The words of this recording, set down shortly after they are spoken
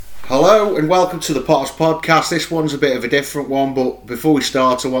Hello and welcome to the Potters Podcast. This one's a bit of a different one, but before we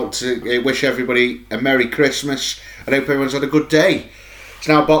start I want to wish everybody a Merry Christmas. I hope everyone's had a good day. It's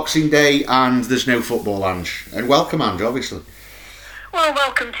now Boxing Day and there's no football, Ange. And welcome, Ange, obviously. Well,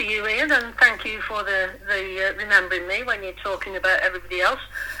 welcome to you, Ian, and thank you for the remembering me when you're talking about everybody else.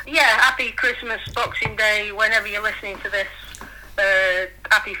 Yeah, happy Christmas, Boxing Day, whenever you're listening to this.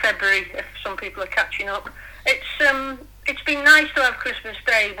 Happy February, if some people are catching up. It's been nice to have Christmas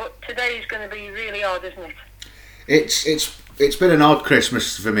Day, but today is going to be really odd, isn't it? It's been an odd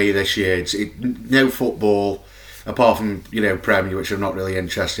Christmas for me this year. No football, apart from Premier, which I'm not really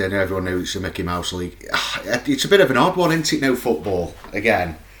interested in. Everyone knows it's a Mickey Mouse League. It's a bit of an odd one, isn't it? No football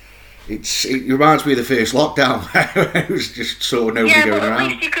again. It reminds me of the first lockdown. It was just sort of nobody going around.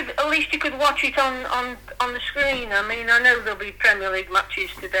 At least you could watch it on the screen. I mean, I know there'll be Premier League matches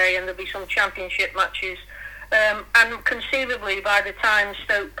today, and there'll be some Championship matches. And conceivably, by the time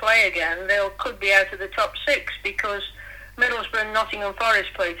Stoke play again, they could be out of the top six because Middlesbrough and Nottingham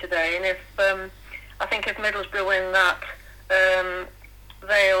Forest play today. And I think if Middlesbrough win that,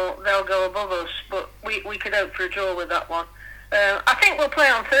 they'll go above us. But we could hope for a draw with that one. I think we'll play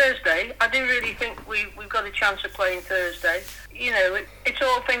on Thursday. I do really think we've got a chance of playing Thursday. It's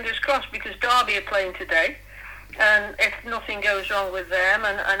all fingers crossed because Derby are playing today, and if nothing goes wrong with them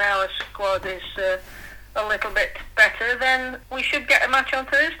and our squad is a little bit better, then we should get a match on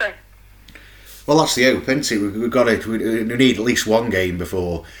Thursday. Well, that's the hope, isn't it? We've got it. We need at least one game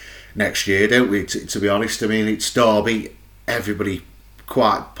before next year, don't we? To be honest, I mean, it's Derby. Everybody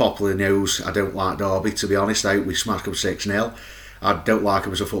quite popular knows I don't like Derby. To be honest, I hope we smash them 6-0. I don't like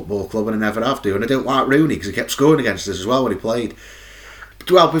him as a football club, and I never have to. And I don't like Rooney because he kept scoring against us as well when he played.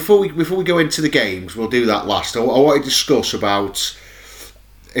 Well, before we go into the games, we'll do that last. I want to discuss about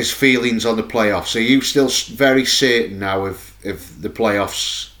his feelings on the playoffs. Are you still very certain now of the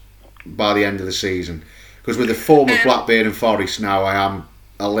playoffs by the end of the season? Because with the form of Blackburn and Forest now, I am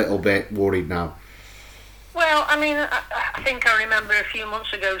a little bit worried now. Well, I mean, I think I remember a few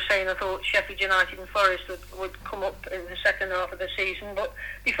months ago saying I thought Sheffield United and Forest would come up in the second half of the season. But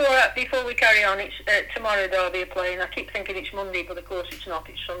before we carry on, it's tomorrow Derby are playing. I keep thinking it's Monday, but of course it's not.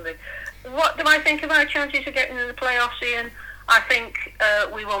 It's Sunday. What do I think of our chances of getting in the playoffs, Ian? I think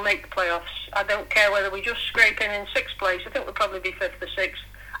we will make the playoffs. I don't care whether we just scrape in sixth place. I think we'll probably be fifth or sixth.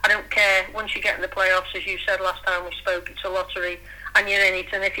 I don't care. Once you get in the playoffs, as you said last time we spoke, it's a lottery, and you're in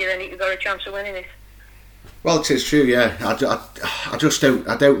it. And if you're in it, you've got a chance of winning it. Well, it is true, yeah. I just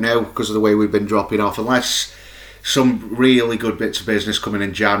don't know because of the way we've been dropping off. Unless some really good bits of business coming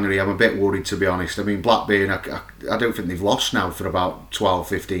in January, I'm a bit worried, to be honest. I mean, Blackburn, I don't think they've lost now for about 12,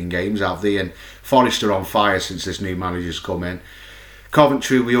 15 games, have they? And Forest are on fire since this new manager's come in.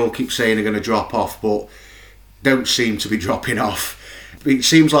 Coventry, we all keep saying are going to drop off, but don't seem to be dropping off. It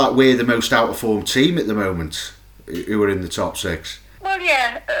seems like we're the most out-of-form team at the moment who are in the top six. Well,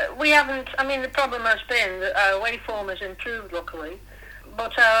 yeah, we haven't. I mean, the problem has been that our away form has improved, luckily,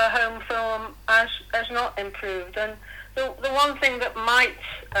 but our home form has not improved. And the one thing that might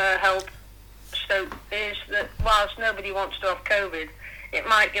help Stoke is that whilst nobody wants to have COVID, it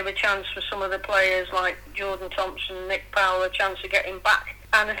might give a chance for some of the players like Jordan Thompson, Nick Powell, a chance of getting back.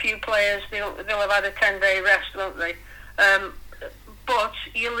 And a few players, they'll have had a 10-day rest, won't they? But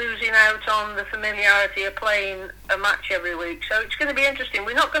you're losing out on the familiarity of playing a match every week. So it's going to be interesting.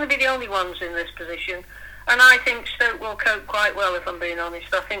 We're not going to be the only ones in this position. And I think Stoke will cope quite well, if I'm being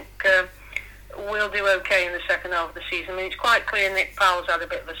honest. I think we'll do okay in the second half of the season. I mean, it's quite clear Nick Powell's had a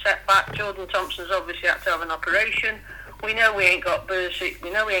bit of a setback. Jordan Thompson's obviously had to have an operation. We know we ain't got Bursic.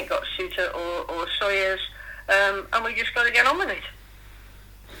 We know we ain't got Suter or Sawyers. And we just got to get on with it.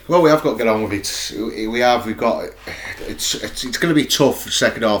 Well, we have got to get on with it. We've got. It's going to be tough for the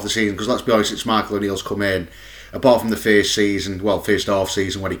second half of the season because let's be honest, it's Michael O'Neill's come in. Apart from the first half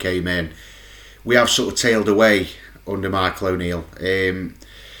season when he came in, we have sort of tailed away under Michael O'Neill.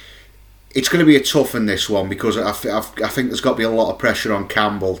 It's going to be a tough in this one because I think there's got to be a lot of pressure on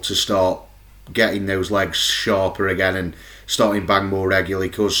Campbell to start getting those legs sharper again and starting bang more regularly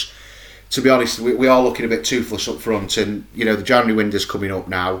because, to be honest, we are looking a bit toothless up front, and the January window's coming up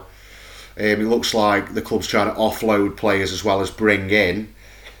now. It looks like the club's trying to offload players as well as bring in,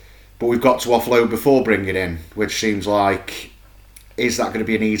 but we've got to offload before bringing in, which seems like, is that going to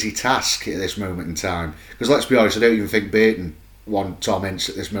be an easy task at this moment in time? Because let's be honest, I don't even think Burton want Tom Ince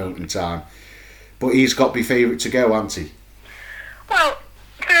at this moment in time, but he's got to be favourite to go, hasn't he? Well,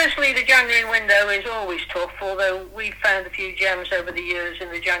 firstly, the January window is always tough, although we've found a few gems over the years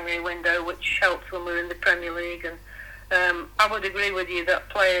in the January window which helped when we were in the Premier League. And I would agree with you that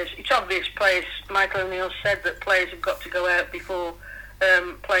players, it's obvious players, Michael O'Neill said that players have got to go out before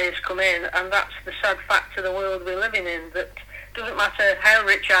players come in, and that's the sad fact of the world we're living in, that doesn't matter how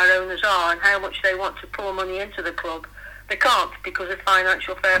rich our owners are and how much they want to pour money into the club, they can't because of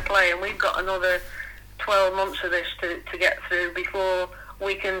financial fair play, and we've got another 12 months of this to get through before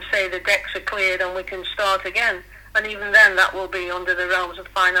we can say the decks are cleared and we can start again. And even then, that will be under the realms of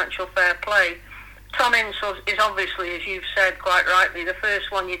financial fair play. Tom Ince is obviously, as you've said quite rightly, the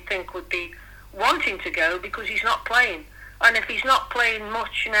first one you'd think would be wanting to go because he's not playing. And if he's not playing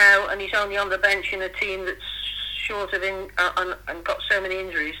much now and he's only on the bench in a team that's short of and got so many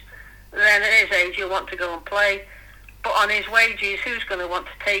injuries, then at his age he'll want to go and play. But on his wages, who's going to want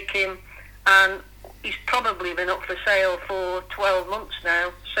to take him? And he's probably been up for sale for 12 months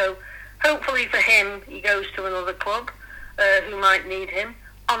now. So hopefully for him, he goes to another club who might need him.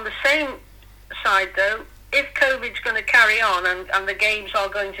 On the same side, though, if COVID's going to carry on and the games are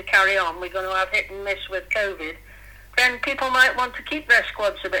going to carry on, we're going to have hit and miss with COVID, then people might want to keep their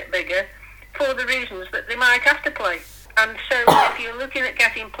squads a bit bigger for the reasons that they might have to play. And so if you're looking at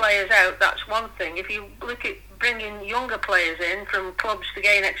getting players out, that's one thing. If you look at bringing younger players in from clubs to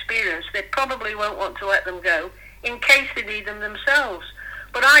gain experience, they probably won't want to let them go in case they need them themselves.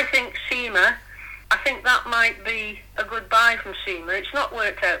 But I think I think that might be a good buy from Seema. It's not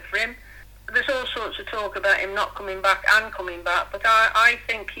worked out for him. There's all sorts of talk about him not coming back and coming back, but I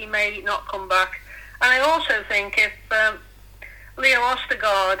think he may not come back. And I also think if Leo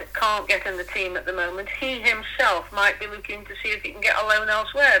Ostergaard can't get in the team at the moment, he himself might be looking to see if he can get a loan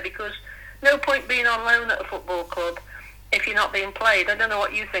elsewhere, because no point being on loan at a football club if you're not being played. I don't know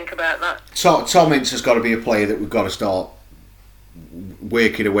what you think about that. Tom Ince has got to be a player that we've got to start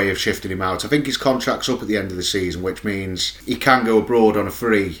working a way of shifting him out. I think his contract's up at the end of the season, which means he can go abroad on a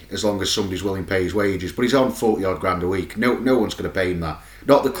free as long as somebody's willing to pay his wages, but he's on 40 odd grand a week. No one's going to pay him that.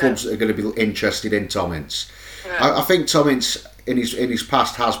 Not the clubs that are going to be interested in Tom Ince. I think Tom Ince in his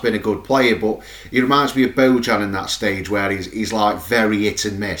past has been a good player, but he reminds me of Bojan in that stage where he's like very hit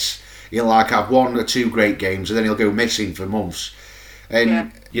and miss. He'll like have one or two great games and then he'll go missing for months.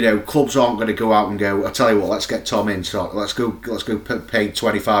 And clubs aren't going to go out and go, I tell you what, let's get Tom Ince. Let's go pay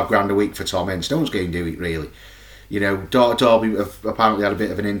 25 grand a week for Tom Ince. No one's going to do it really. Derby have apparently had a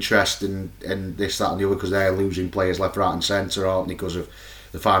bit of an interest in this, that, and the other because they're losing players left, right, and centre, aren't they? Because of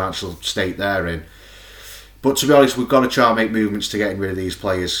the financial state they're in. But to be honest, we've got to try and make movements to getting rid of these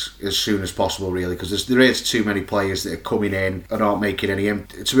players as soon as possible, really, because there is too many players that are coming in and aren't making any.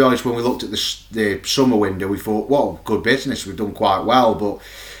 To be honest, when we looked at the summer window, we thought, well, good business, we've done quite well. But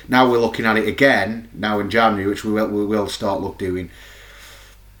now we're looking at it again, now in January, which we will start doing.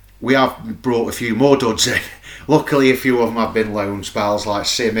 We have brought a few more duds in. Luckily, a few of them have been loan spells, like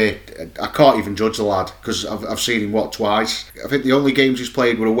Simi. I can't even judge the lad because I've seen him twice. I think the only games he's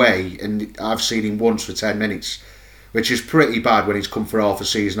played were away, and I've seen him once for 10 minutes, which is pretty bad when he's come for half a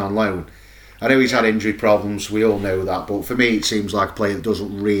season on loan. I know he's had injury problems, we all know that, but for me it seems like a player that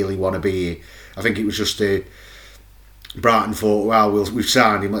doesn't really want to be here. I think it was just Brighton thought, well, we've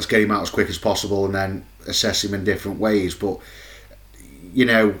signed him, let's get him out as quick as possible and then assess him in different ways. But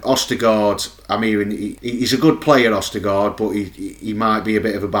Ostergaard, he's a good player, Ostergaard, but he might be a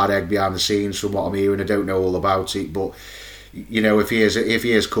bit of a bad egg behind the scenes from what I'm hearing. I don't know all about it, but if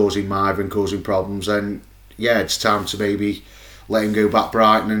he is causing migraine, causing problems, then it's time to maybe let him go back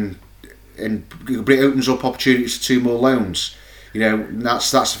Brighton and it opens up opportunities for 2 more loans.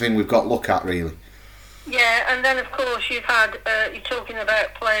 That's the thing we've got to look at, really. Yeah, and then of course you've had, you're talking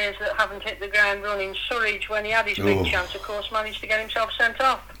about players that haven't hit the ground running. Surridge, when he had his big chance, of course, managed to get himself sent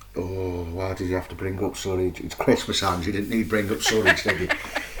off. Oh, why did you have to bring up Surridge? It's Christmas, Hans, you didn't need to bring up Surridge, did you?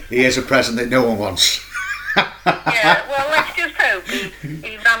 He is a present that no one wants. Yeah, well, let's just hope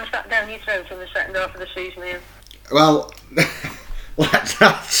he rams that down his throat in the second half of the season, Ian. Well, let's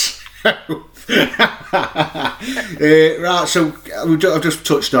hope. Right, so I've just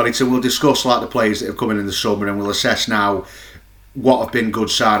touched on it, so we'll discuss the players that have come in the summer, and we'll assess now what have been good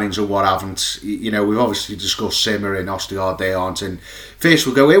signings and what haven't. We've obviously discussed Simmer and Ostergaard, they aren't, and first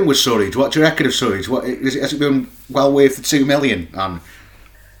we'll go in with Surridge. What do you reckon of Surridge? Has it been well worth the 2 million, Anne?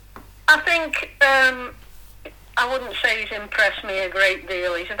 I think I wouldn't say he's impressed me a great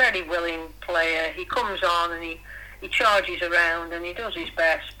deal. He's a very willing player. He comes on and he charges around and he does his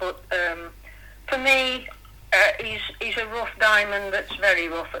best, but for me, he's a rough diamond that's very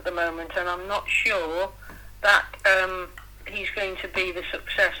rough at the moment, and I'm not sure that he's going to be the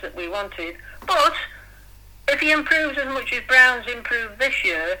success that we wanted. But if he improves as much as Brown's improved this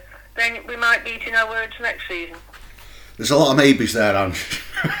year, then we might be eating our words next season. There's a lot of maybes there, Ange.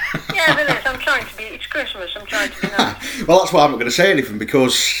 Yeah, there is. It's Christmas, I'm trying to be nice. Well, that's why I'm not going to say anything,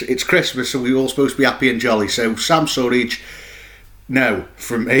 because it's Christmas and we're all supposed to be happy and jolly. So Sam Surridge, No,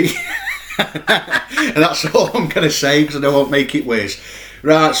 from me. And that's all I'm going to say because I don't want to make it worse.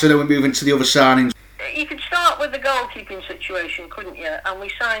 Right, so then we're moving to the other signings. You could start with the goalkeeping situation, couldn't you? And we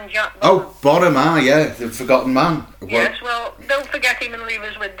signed Jack Bonham. Oh, Bonham, yeah, the forgotten man. Yes, well, don't forget him and leave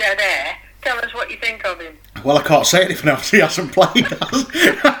us with dead air. Tell us what you think of him. Well, I can't say anything else. He hasn't played. He's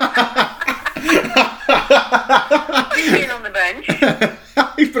been on the bench.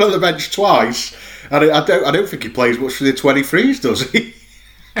 He's been on the bench twice, and I don't think he plays much for the 23s, does he?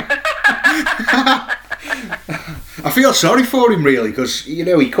 I feel sorry for him really because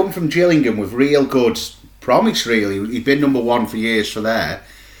he come from Gillingham with real good promise. Really, he'd been number one for years for there,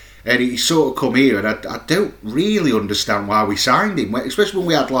 and he sort of come here, and I don't really understand why we signed him, especially when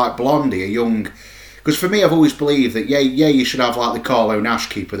we had like Blondie, a young. Because for me, I've always believed that you should have like the Carlo Nash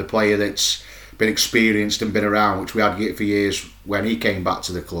keeper, the player that's been experienced and been around, which we had for years when he came back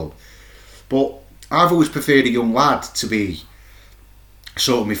to the club. But I've always preferred a young lad to be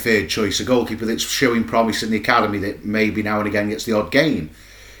sort of my third choice, a goalkeeper that's showing promise in the academy that maybe now and again gets the odd game.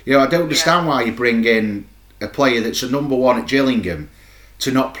 I don't understand why you bring in a player that's a number one at Gillingham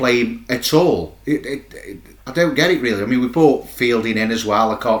to not play him at all. I don't get it really. I mean, we brought Fielding in as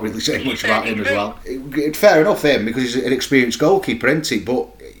well. I can't really say much about him as well. Fair enough him because he's an experienced goalkeeper, isn't he? But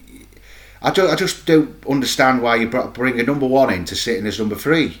I just don't understand why you bring a number one in to sit in as number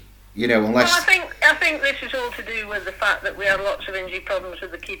three. Unless. Well, I think this is all to do with the fact that we had lots of injury problems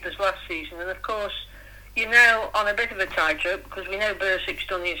with the keepers last season, and of course, on a bit of a tightrope because we know Bursic's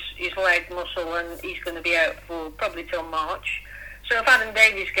done his leg muscle and he's going to be out for probably till March. So if Adam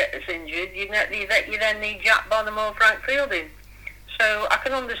Davies gets injured, you then need Jack Bonham or Frank Fielding. So I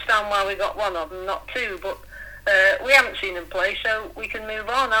can understand why we got one of them, not two, but we haven't seen them play, so we can move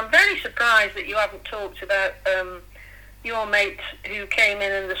on. I'm very surprised that you haven't talked about your mate who came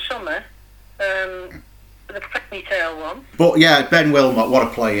in the summer, the ponytail one. But yeah, Ben Wilmot, what a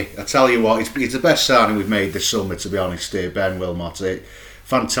player. I tell you what, he's the best signing we've made this summer, to be honest, Ben Wilmot.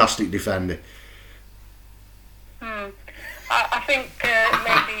 Fantastic defender. I think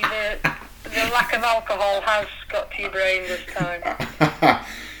maybe the lack of alcohol has got to your brain this time.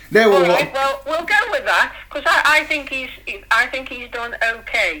 No, all right, well, we'll go with that because I think he's done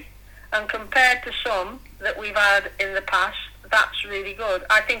okay, and compared to some that we've had in the past, that's really good.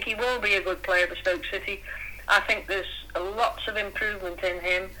 I think he will be a good player for Stoke City. I think there's lots of improvement in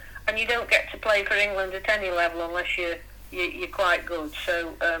him, and you don't get to play for England at any level unless you're quite good.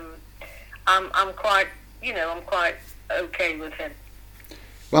 So I'm quite okay with him.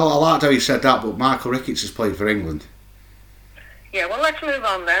 Well, I liked how you said that, but Michael Ricketts has played for England. Yeah, well, let's move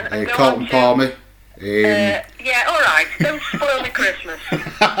on then. And go Colton on to, Palmer. yeah, all right. Don't spoil me Christmas.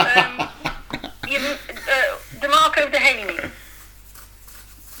 DeMarco Dehaney.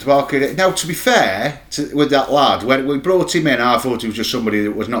 Now, to be fair with that lad, when we brought him in, I thought he was just somebody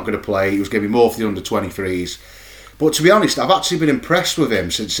that was not going to play. He was going to be more for the under-23s. But to be honest, I've actually been impressed with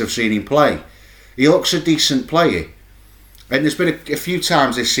him since I've seen him play. He looks a decent player. And there's been a few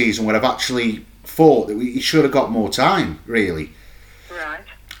times this season where I've actually thought that he should have got more time, really. Right.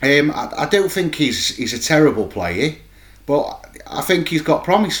 I don't think he's a terrible player, but I think he's got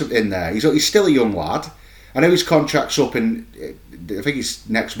promise in there. He's still a young lad. I know his contract's up in, I think it's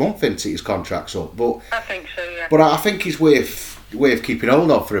next month, isn't it, his contract's up. But I think so, yeah. But I think he's worth keeping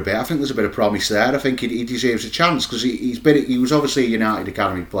hold of for a bit. I think there's a bit of promise there. I think he deserves a chance because he was obviously a United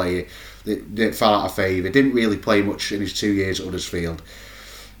Academy player that fell out of favour. Didn't really play much in his 2 years at Huddersfield,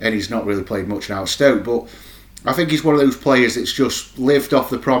 and he's not really played much now at Stoke. But I think he's one of those players that's just lived off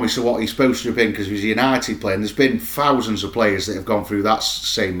the promise of what he's supposed to have been because he was a United player. And there's been thousands of players that have gone through that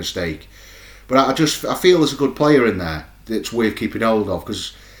same mistake. But I feel there's a good player in there that's worth keeping hold of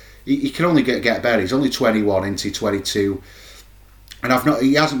because he can only get better. He's only 21 into 22, and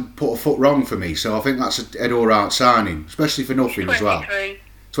he hasn't put a foot wrong for me. So I think that's an all right signing, especially for nothing as well.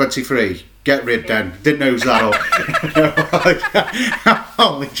 23. Get rid then. Didn't know who's that up.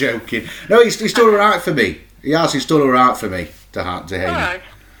 I'm only joking. No, he's done all right for me. He has. He's done all right for me. To him. All right.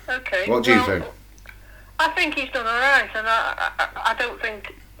 Okay. What do you think? I think he's done all right, and I don't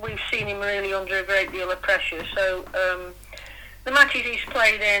think we've seen him really under a great deal of pressure. So the matches he's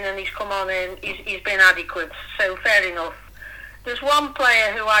played in and he's come on in, he's been adequate. So fair enough. There's one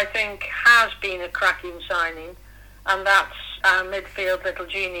player who I think has been a cracking signing, and that's our midfield little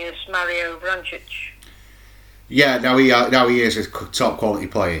genius, Mario Vrancic. Yeah, now he is a top quality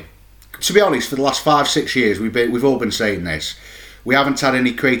player. To be honest, for the last 5-6 years, we've all been saying this. We haven't had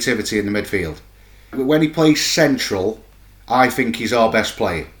any creativity in the midfield. When he plays central, I think he's our best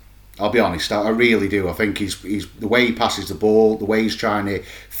player. I'll be honest, I really do. I think he's the way he passes the ball, the way he's trying to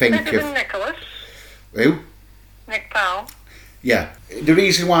think Better than Nicholas. Who? Nick Powell. Yeah, the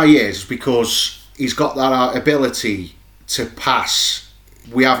reason why he is because he's got that ability to pass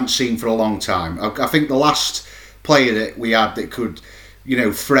we haven't seen for a long time. I think the last player that we had that could,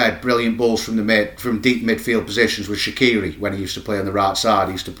 thread brilliant balls from deep midfield positions was Shaqiri when he used to play on the right side.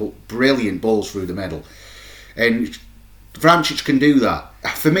 He used to put brilliant balls through the middle, and Vrancic can do that.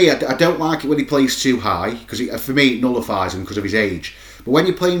 For me, I don't like it when he plays too high because for me it nullifies him because of his age. But when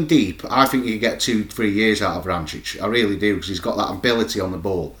you're playing deep, I think you can get 2-3 years out of Vrancic. I really do, because he's got that ability on the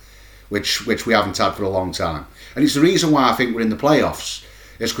ball, which we haven't had for a long time. And it's the reason why I think we're in the playoffs.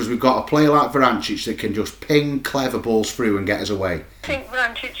 It's because we've got a player like Vrancic that can just ping clever balls through and get us away. I think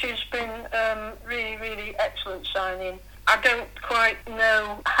Vrancic has been really, really excellent signing. I don't quite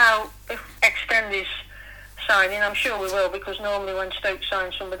know how extend his signing. I'm sure we will, because normally when Stoke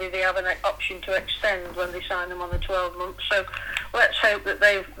signs somebody, they have an option to extend when they sign them on the 12 months. So let's hope that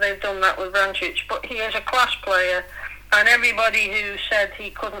they've done that with Vrancic. But he is a class player, and everybody who said he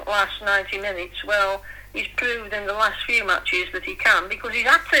couldn't last 90 minutes, well, he's proved in the last few matches that he can, because he's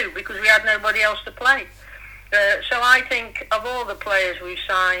had to, because we had nobody else to play. So I think of all the players we've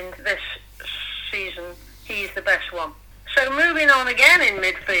signed this season, he's the best one. So moving on again in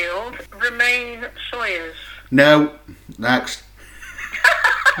midfield, Romain Sawyers. No, next.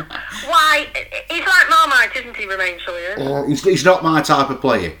 Why? He's like Marmite, isn't he, Romain Sawyers? He's not my type of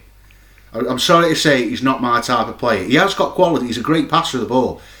player. I'm sorry to say he's not my type of player. He has got quality. He's a great passer of the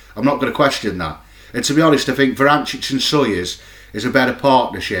ball. I'm not going to question that. And to be honest, I think Vrancic and Sawyers is a better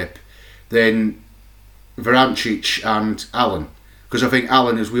partnership than Vrancic and Allen. Because I think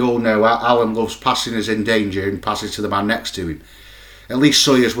Allen, as we all know, Allen loves passing us in danger and passes to the man next to him. At least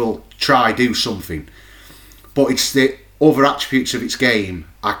Sawyers will try do something. But it's the other attributes of its game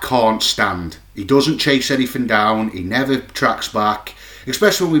I can't stand. He doesn't chase anything down. He never tracks back.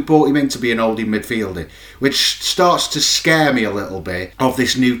 Especially when we brought him in to be an holding midfielder, which starts to scare me a little bit of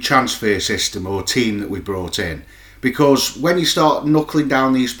this new transfer system or team that we brought in. Because when you start knuckling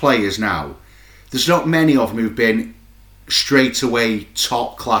down these players now, there's not many of them who've been straight away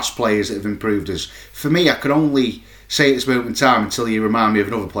top class players that have improved us. For me, I can only say at this moment in time, until you remind me of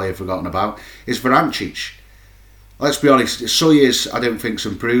another player I've forgotten about, is Vrancic. Let's be honest, Sawyers I don't think's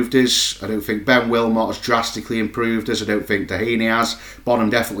improved us. I don't think Ben Wilmot has drastically improved us. I don't think Dehaney has. Bonham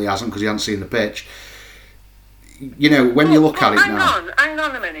definitely hasn't, because he hasn't seen the pitch. When you look at it now... Hang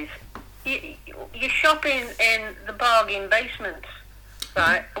on a minute. You're shopping in the bargain basement,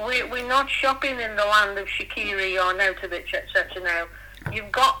 right? We're not shopping in the land of Shaqiri or Nautovic, etc. now.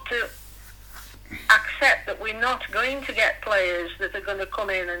 You've got to accept that we're not going to get players that are going to come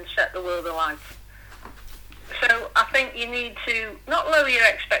in and set the world alight. So I think you need to not lower your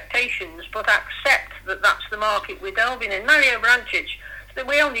expectations, but accept that that's the market we're delving in. Mario Vrancic,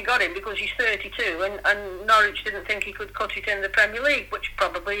 we only got him because he's 32 and Norwich didn't think he could cut it in the Premier League, which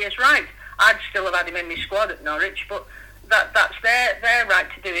probably is right. I'd still have had him in my squad at Norwich, but that's their right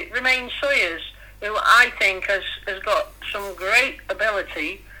to do it. Romain Sawyers, who I think has got some great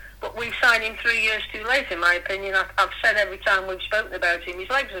ability, but we've signed him 3 years too late, in my opinion. I've said every time we've spoken about him, his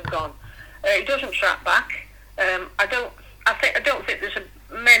legs have gone. He doesn't track back. I don't think there's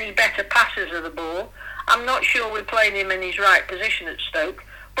many better passers of the ball. I'm not sure we're playing him in his right position at Stoke.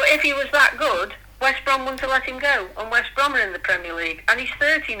 But if he was that good, West Brom wouldn't have let him go. And West Brom are in the Premier League. And he's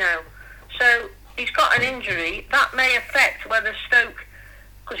 30 now. So he's got an injury. That may affect whether Stoke,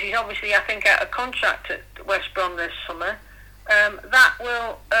 because he's obviously, I think, out of contract at West Brom this summer, that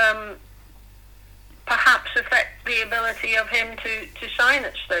will perhaps affect the ability of him to sign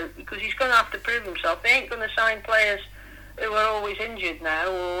at Stoke, because he's going to have to prove himself. They ain't going to sign players who are always injured now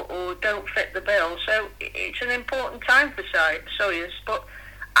or don't fit the bill. So it's an important time for Sawyers, but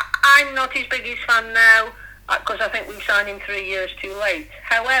I'm not his biggest fan now because I think we've signed him 3 years too late.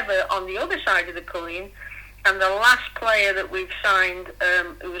 However, on the other side of the coin, and the last player that we've signed,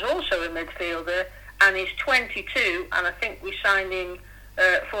 who was also a midfielder, and he's 22, and I think we signed him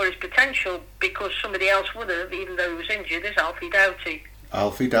for his potential because somebody else would have, even though he was injured, is Alfie Doughty.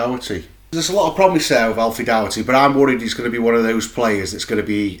 Alfie Doughty. There's a lot of promise there with Alfie Doughty, but I'm worried he's going to be one of those players that's going to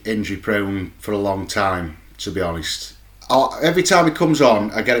be injury prone for a long time, to be honest. Every time he comes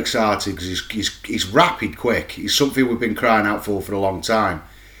on, I get excited because he's rapid quick. He's something we've been crying out for a long time.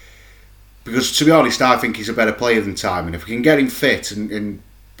 Because, to be honest, I think he's a better player than Timon. If we can get him fit and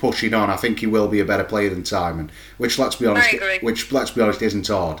pushing on, I think he will be a better player than Timon, which let's be honest isn't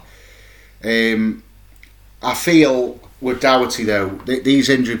hard. I feel with Doughty though, these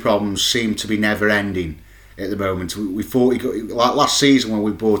injury problems seem to be never ending at the moment. We thought like last season when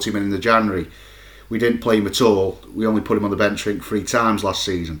we brought him in the January, we didn't play him at all. We only put him on the bench, I think, 3 times last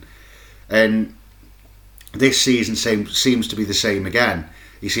season, and this season seems to be the same again.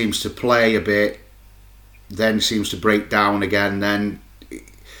 He seems to play a bit, then seems to break down again, then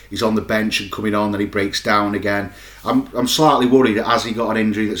he's on the bench and coming on, then he breaks down again. I'm slightly worried that has he got an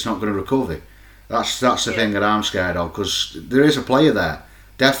injury that's not going to recover. That's the thing that I'm scared of, because there is a player there,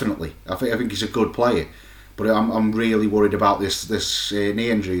 definitely. I think he's a good player, but I'm really worried about this knee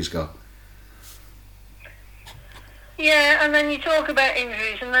injury he's got. Yeah, and then you talk about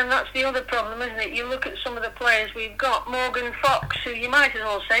injuries, and then that's the other problem, isn't it? You look at some of the players we've got. Morgan Fox, who you might as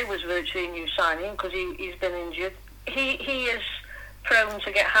well say was virtually a new signing because he's been injured. He is prone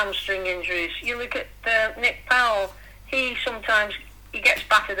to get hamstring injuries. You look at Nick Powell. He gets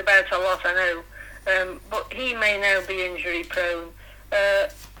battered about a lot, I know, but he may now be injury prone.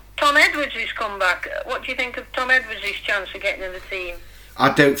 Tom Edwards has come back. What do you think of Tom Edwards' chance of getting in the team?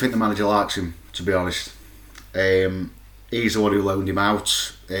 I don't think the manager likes him, to be honest. He's the one who loaned him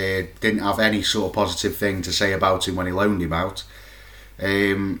out. Didn't have any sort of positive thing to say about him when he loaned him out.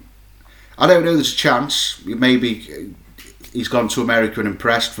 I don't know, there's a chance. Maybe he's gone to America and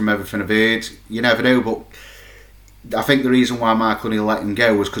impressed from everything I've heard. You never know, but I think the reason why Michael O'Neill let him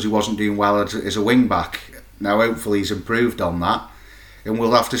go was because he wasn't doing well as a wing back. Now hopefully he's improved on that, and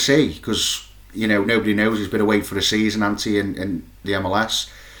we'll have to see, because nobody knows. He's been away for a season, hasn't he, in the MLS.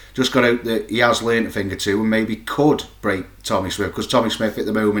 Just got out that he has learnt a thing or two and maybe could break Tommy Smith, because Tommy Smith at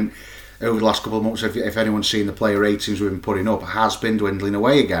the moment, over the last couple of months, if anyone's seen the player ratings we've been putting up, has been dwindling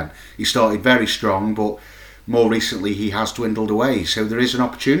away again. He started very strong, but more recently he has dwindled away. So there is an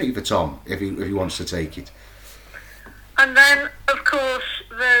opportunity for Tom if he wants to take it. And then, of course,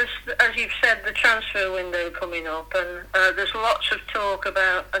 there's, as you've said, the transfer window coming up, and there's lots of talk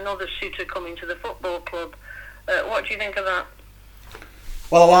about another suitor coming to the football club. What do you think of that?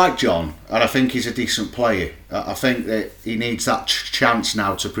 Well, I like John, and I think he's a decent player. I think that he needs that chance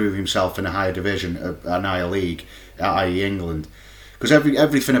now to prove himself in a higher division, an higher league, i.e. England. Because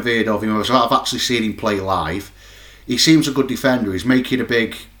everything I've heard of him, I've actually seen him play live. He seems a good defender. He's making a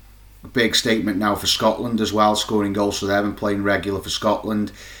big statement now for Scotland as well, scoring goals for them and playing regular for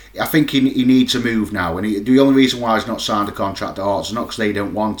Scotland. I think he needs a move now, and the only reason why he's not signed a contract at Hearts is not because they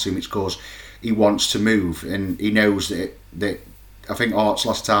don't want him, it's because he wants to move, and he knows that I think Hearts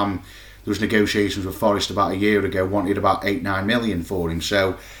last time there was negotiations with Forest about a year ago wanted about 8-9 million for him.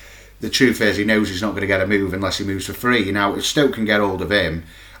 So the truth is he knows he's not going to get a move unless he moves for free. Now if Stoke can get hold of him,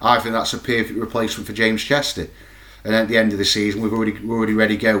 I think that's a perfect replacement for James Chester. And at the end of the season we're already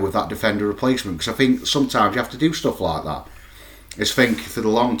ready to go with that defender replacement, because I think sometimes you have to do stuff like that. Is think for the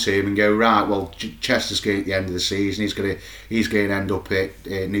long term and go, right, well Chester's going at the end of the season, he's going to end up at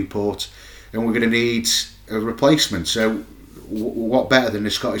Newport, and we're going to need a replacement. So what better than the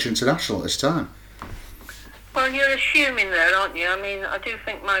Scottish international at this time? Well, you're assuming there, aren't you? I mean, I do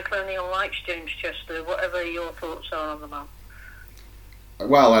think Michael O'Neill likes James Chester, whatever your thoughts are on the man.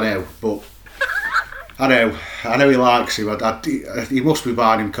 Well, I know, but I know he likes him. He must be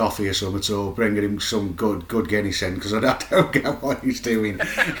buying him coffee or something, or bringing him some good Guinness in, because I don't get what he's doing.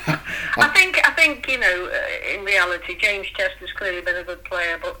 I think in reality, James Chester's clearly been a good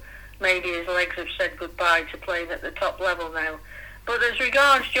player, but maybe his legs have said goodbye to playing at the top level now. But as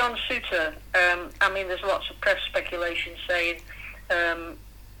regards John Souttar, there's lots of press speculation saying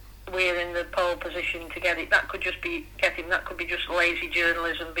we're in the pole position to get it. That could just be just lazy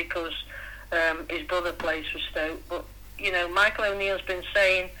journalism because his brother plays for Stoke. But Michael O'Neill's been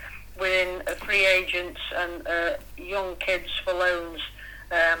saying we're in free agents and young kids for loans.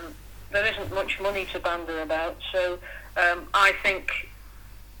 There isn't much money to banter about, so I think,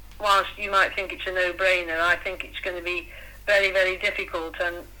 whilst you might think it's a no-brainer, I think it's going to be very, very difficult,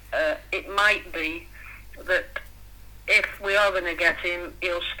 and it might be that if we are going to get him,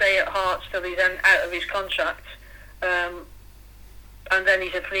 he'll stay at Hearts till he's out of his contract, and then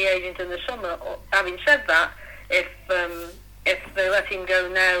he's a free agent in the summer. Having said that, if they let him go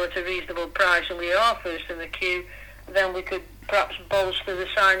now at a reasonable price and we are first in the queue, then we could perhaps bolster the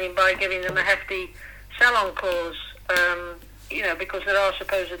signing by giving them a hefty sell-on clause. Because there are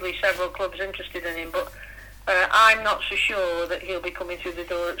supposedly several clubs interested in him, but I'm not so sure that he'll be coming through the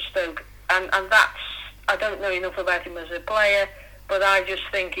door at Stoke. And that's, I don't know enough about him as a player, but I just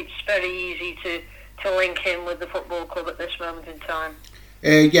think it's very easy to link him with the football club at this moment in time.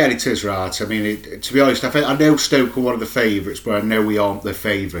 Yeah, it is right. I mean, to be honest, I know Stoke are one of the favourites, but I know we aren't the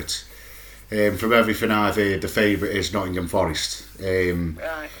favourite. From everything I've heard, the favourite is Nottingham Forest.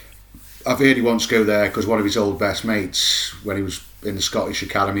 Right. I've heard he wants to go there because one of his old best mates, when he was in the Scottish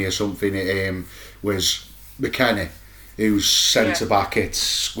Academy or something, was McKenna, who's centre back at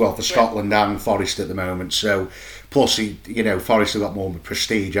for Scotland and Forest at the moment. So plus Forest have got more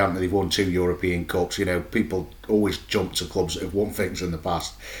prestige, haven't they? They've won 2 European Cups. People always jump to clubs that have won things in the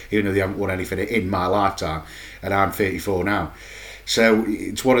past, even though they haven't won anything in my lifetime, and I'm 34 now. So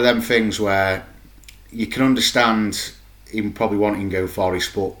it's one of them things where you can understand him probably wanting to go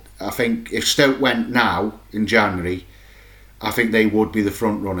Forest, but I think if Stoke went now in January, I think they would be the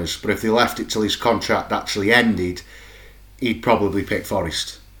front runners. But if they left it till his contract actually ended, he'd probably pick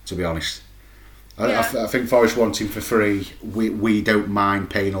Forest, to be honest. I think Forest want him for free. We don't mind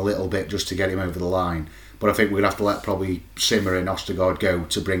paying a little bit just to get him over the line. But I think we'd have to let probably Simmer and Ostergaard go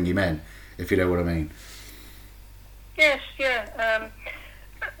to bring him in, if you know what I mean. Yes, yeah.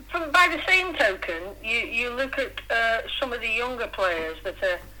 By the same token, you look at some of the younger players that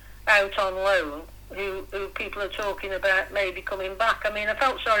are out on loan, who people are talking about maybe coming back. I mean, I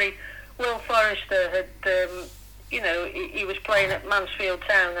felt sorry. Will Forrester had, he was playing at Mansfield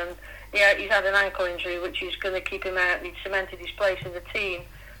Town, and he's had an ankle injury which is going to keep him out, and he's cemented his place in the team.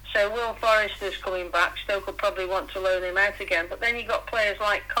 So Will Forrester's coming back. Stoke will probably want to loan him out again. But then you've got players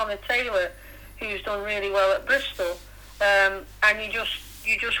like Connor Taylor, who's done really well at Bristol, and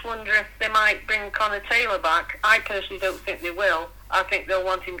you just wonder if they might bring Connor Taylor back. I personally don't think they will. I think they'll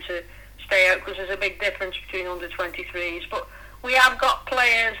want him to stay out because there's a big difference between under-23s. But we have got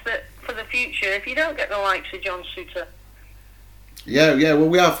players that, for the future, if you don't get the likes of John Suter. Yeah. Well,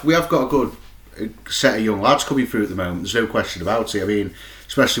 we have got a good set of young lads coming through at the moment. There's no question about it. I mean,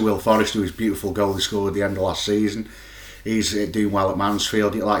 especially Will Forrester, whose beautiful goal he scored at the end of last season. He's doing well at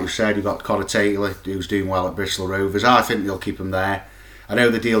Mansfield. Like you said, you've got Connor Taylor, who's doing well at Bristol Rovers. I think they'll keep him there. I know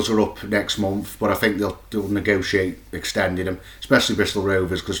the deals are up next month, but I think they'll negotiate extending him, especially Bristol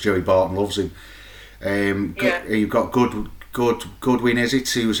Rovers, because Joey Barton loves him. You've got Goodwin, is it?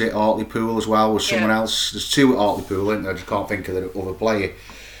 Who's at Hartlepool as well, with someone else. There's 2 at Hartlepool, isn't there? I just can't think of the other player.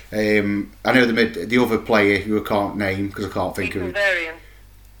 I know the other player who I can't name because I can't think of him. Varian.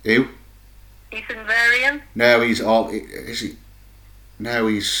 Who? Ethan Varian? No, he's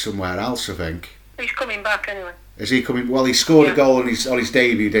somewhere else, I think. He's coming back anyway. Is he coming? Well, he scored a goal on his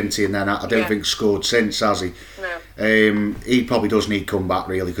debut, didn't he? And then I don't think scored since, has he? No. He probably does need to come back,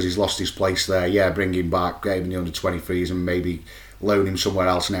 really, because he's lost his place there. Yeah, bring him back, get him in the under-23s and maybe loan him somewhere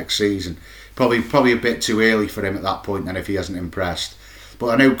else next season. Probably a bit too early for him at that point then if he hasn't impressed. But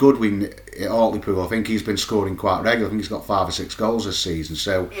I know Goodwin at Hartlepool, I think he's been scoring quite regularly. I think he's got 5 or 6 goals this season.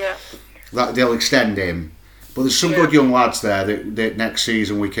 So they'll extend him. But there's some good young lads there that next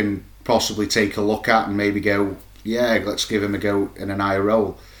season we can possibly take a look at and maybe go, let's give him a go in an higher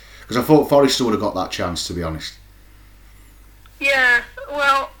role. Because I thought Forrester would have got that chance, to be honest. Yeah,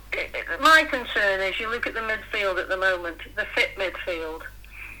 well, my concern is you look at the midfield at the moment, the fit midfield,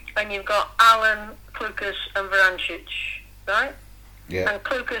 and you've got Allen, Klukas and Vrancic, right? Yeah. And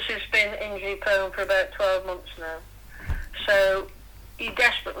Klukas has been injury prone for about 12 months now. So you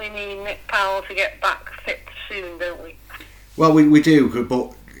desperately need Nick Powell to get back fit soon, don't we? Well, we do,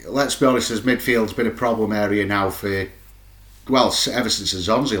 but let's be honest, as midfield's been a problem area now for, ever since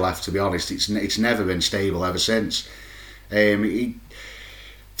Zonzi left, to be honest. It's never been stable ever since. For me,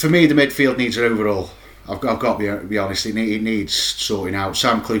 the midfield needs an overhaul. I've got to be honest, it needs sorting out.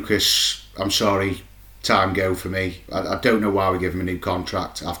 Sam Klukas, I'm sorry, time go for me. I don't know why we give him a new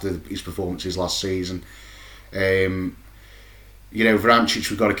contract after his performances last season. Vrancic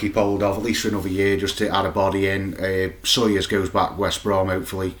we've got to keep hold of at least for another year just to add a body in. Sawyers goes back West Brom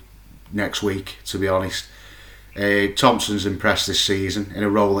hopefully next week, to be honest. Thompson's impressed this season in a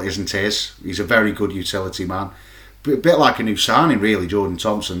role that isn't his. He's a very good utility man. A bit like a new signing really, Jordan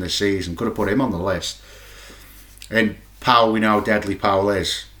Thompson this season. Could have put him on the list. And Powell, we know how deadly Powell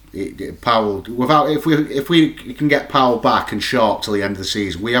is. Powell, if we can get Powell back and sharp till the end of the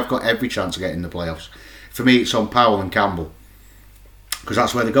season, we have got every chance of getting in the playoffs. For me, it's on Powell and Campbell, because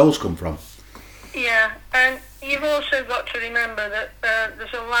that's where the goals come from. Yeah, and you've also got to remember that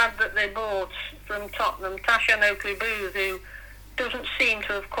there's a lad that they bought from Tottenham, Tashan Oakley-Booth, who doesn't seem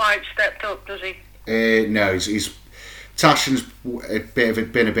to have quite stepped up, does he? No, he's Tashan's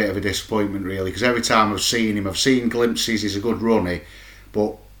been a bit of a disappointment really, because every time I've seen him, I've seen glimpses. He's a good runner,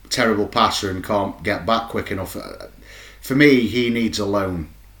 but terrible passer and can't get back quick enough. For me, he needs a loan,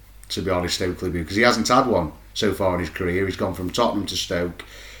 to be honest, Oakley-Booth, because he hasn't had one so far in his career. He's gone from Tottenham to Stoke.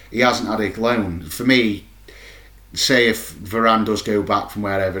 He hasn't had a loan. For me, say if Varane does go back from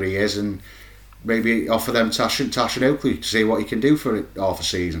wherever he is, and maybe offer them Tashan Oakley to see what he can do for half a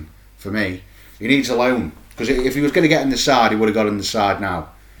season. For me, he needs a loan, because if he was going to get in the side, he would have got in the side now.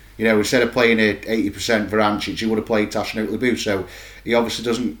 Instead of playing at 80% Vrancic, he would have played Tashan Oakley-Booth. So he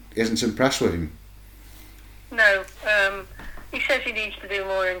obviously isn't impressed with him. No. He says he needs to do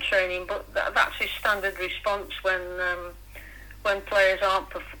more in training, but that's his standard response when players aren't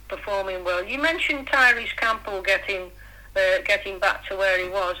performing well. You mentioned Tyrese Campbell getting back to where he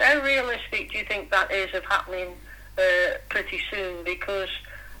was. How realistic do you think that is of happening pretty soon? Because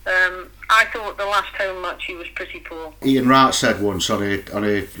I thought the last home match he was pretty poor. Ian Wright said once on a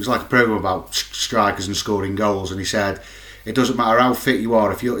it was like a programme about strikers and scoring goals, and he said it doesn't matter how fit you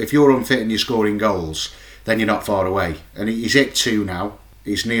are, if you're unfit and you're scoring goals, then you're not far away. And he's hit 2 now.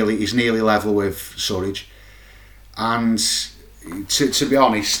 He's nearly level with Surridge. And to be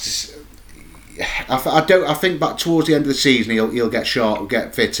honest, I think back towards the end of the season he'll get sharp,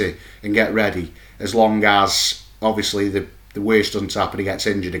 get fitter, and get ready. As long as obviously the worst doesn't happen, he gets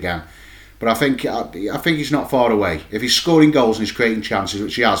injured again. But I think he's not far away. If he's scoring goals and he's creating chances,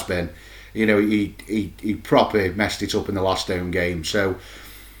 which he has been, you know, he proper messed it up in the last home game. So,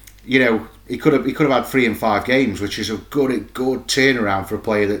 you know, he could have had 3 in 5 games, which is a good turnaround for a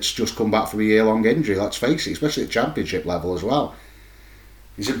player that's just come back from a year-long injury. Let's face it, especially at Championship level as well.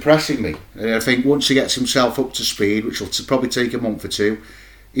 He's impressing me. And I think once he gets himself up to speed, which will probably take a month or 2,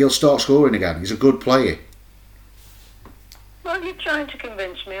 he'll start scoring again. He's a good player. Well, you're trying to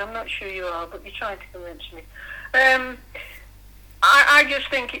convince me. I'm not sure you are, but you're trying to convince me. I just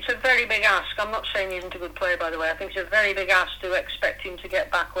think it's a very big ask. I'm not saying he isn't a good player, by the way. I think it's a very big ask to expect him to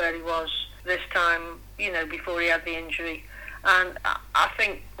get back where he was this time, you know, before he had the injury. And I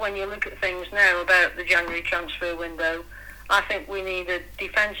think when you look at things now about the January transfer window, I think we need a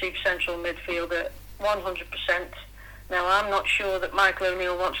defensive central midfielder 100%. Now, I'm not sure that Michael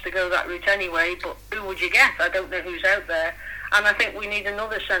O'Neill wants to go that route anyway, but who would you get? I don't know who's out there. And I think we need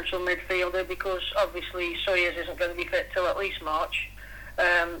another central midfielder because obviously Sawyers isn't going to be fit till at least March.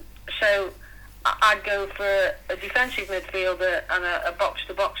 So I'd go for a defensive midfielder and a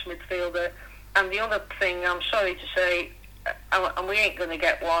box-to-box midfielder. And the other thing, I'm sorry to say, and we ain't going to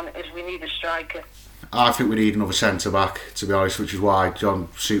get one, is we need a striker. I think we need another centre-back, to be honest, which is why John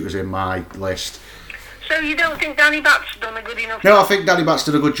Suter's in my list. So you don't think Danny Batt's done a good enough No, job? I think Danny Batt's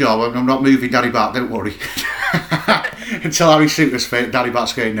done a good job. I'm not moving Danny Batt, don't worry. Until Harry Suter's fit, Danny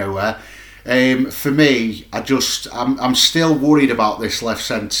Batt's going nowhere. For me, I'm still worried about this left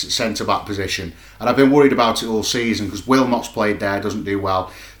centre-back position. And I've been worried about it all season because Wilmot's played there, doesn't do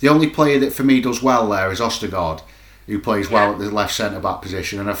well. The only player that for me does well there is Ostergaard, who plays well at the left centre-back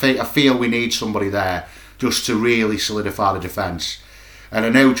position. And I feel we need somebody there just to really solidify the defence. And I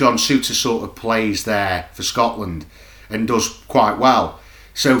know John Suter sort of plays there for Scotland and does quite well.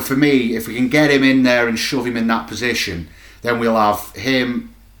 So for me, if we can get him in there and shove him in that position, then we'll have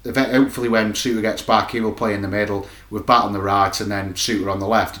him, hopefully when Suter gets back, he will play in the middle with Batt on the right and then Suter on the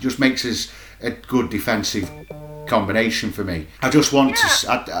left. It just makes us a good defensive combination for me. I just want to...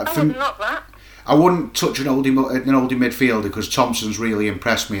 I wouldn't knock that. I wouldn't touch an oldie midfielder because Thompson's really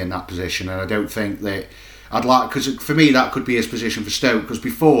impressed me in that position, and I don't think that I'd like, because for me that could be his position for Stoke, because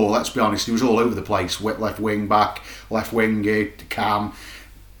before, let's be honest, he was all over the place, left wing back, left winger, cam.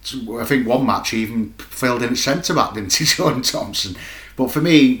 I think one match he even filled in at centre back, didn't he, John Thompson? But for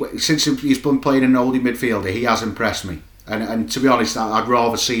me, since he's been playing an oldie midfielder, he has impressed me, and to be honest, I'd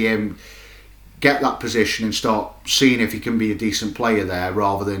rather see him get that position and start seeing if he can be a decent player there,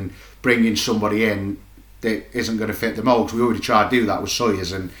 rather than bringing somebody in that isn't going to fit the mould. We already tried to do that with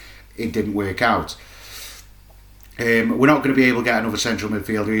Sawyers and it didn't work out. We're not going to be able to get another central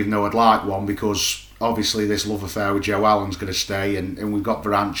midfielder, even though I'd like one, because obviously this love affair with Joe Allen's going to stay, and we've got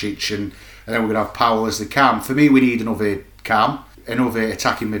Verancic, and then we're going to have Powell as the cam. For me, we need another cam, another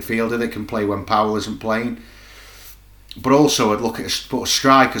attacking midfielder that can play when Powell isn't playing. But also, I'd look at a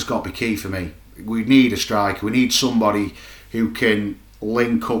striker's got to be key for me. We need a striker. We need somebody who can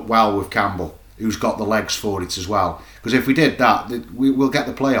link up well with Campbell, who's got the legs for it as well. Because if we did that, we'll get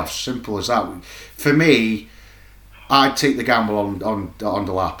the playoffs. Simple as that. For me, I'd take the gamble on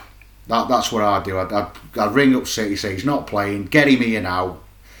the lap. That's what I'd do. I'd ring up City, say he's not playing, get him here now,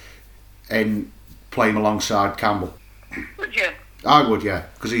 and play him alongside Campbell. Would you? I would, yeah,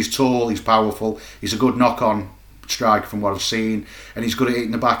 because he's tall, he's powerful, he's a good knock-on striker from what I've seen, and he's good at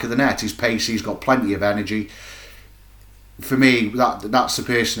hitting the back of the net. He's pacey, he's got plenty of energy. For me, that's the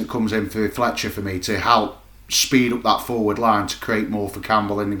person that comes in for Fletcher for me to help speed up that forward line to create more for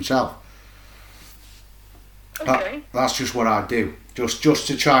Campbell and himself. Okay. That's just what I'd do. Just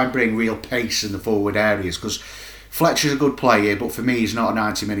to try and bring real pace in the forward areas, because Fletcher's a good player, but for me he's not a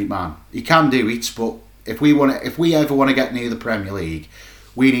 90-minute man. He can do it, but if we ever want to get near the Premier League,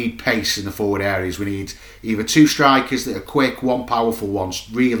 we need pace in the forward areas. We need either two strikers that are quick, one powerful one,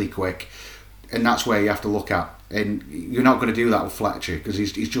 really quick, and that's where you have to look at. And you're not going to do that with Fletcher because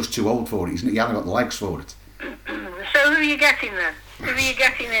he's just too old for it. He hasn't got the legs for it. So who are you getting then? Who are you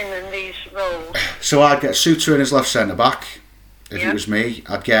getting in these roles? So I'd get Suter in as left centre back. If Yeah. it was me,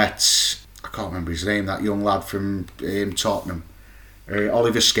 I'd get, I can't remember his name, that young lad from Tottenham,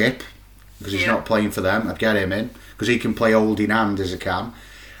 Oliver Skip, because he's Yeah. not playing for them. I'd get him in because he can play hold in hand as a cam.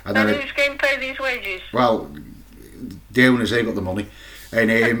 And who's going to pay these wages? Well, the owners, they've got the money,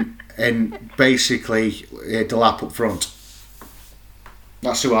 and basically Delap up front.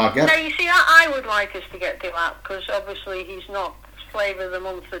 That's who I get. Now, you see, I would like us to get Delap because obviously he's not flavour of the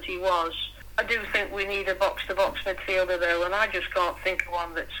month that he was. I do think we need a box-to-box midfielder though, and I just can't think of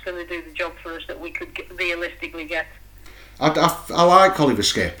one that's going to do the job for us that we could realistically get. I like Oliver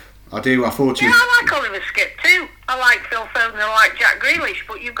Skip. I do. I thought you. Yeah, I like Oliver Skip too. I like Phil Foden. I like Jack Grealish,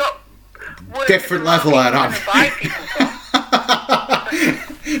 but you've got different level there, man.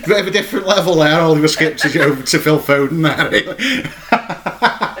 Bit of a different level there. Oliver Skip's over to Phil Foden there.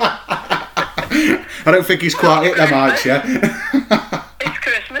 I don't think he's quite hit them heights yet. It's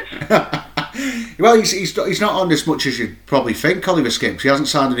Christmas. Well, he's not on as much as you'd probably think, Oliver Skip. He hasn't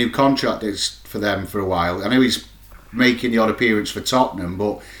signed a new contract for them for a while. I know he's making the odd appearance for Tottenham,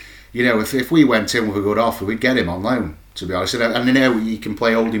 but you know, if we went in with a good offer, we'd get him on loan, to be honest. And I know he can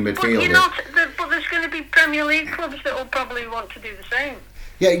play holding midfielder. But there's going to be Premier League clubs that will probably want to do the same.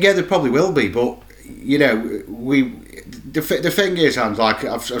 Yeah, there probably will be, but you know, the thing is, Hans, like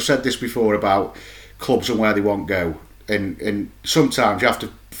I've said this before about clubs and where they won't go, and sometimes you have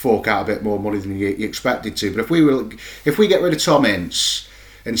to fork out a bit more money than you expected to. But if we get rid of Tom Ince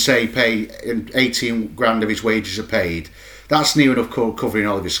and say pay 18 grand of his wages are paid, that's near enough covering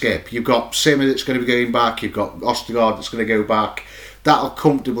Oliver Skip. You've got Simmer that's going to be going back. You've got Ostergaard that's going to go back. That'll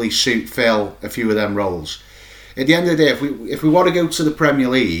comfortably fill a few of them roles. At the end of the day, if we want to go to the Premier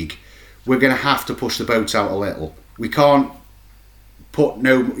League, we're going to have to push the boat out a little. We can't put we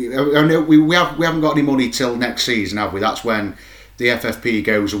haven't got any money till next season, have we? That's when the FFP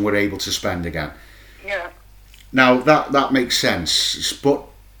goes and we're able to spend again. Yeah. Now that makes sense, but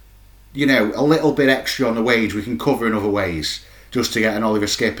you know, a little bit extra on the wage we can cover in other ways just to get an Oliver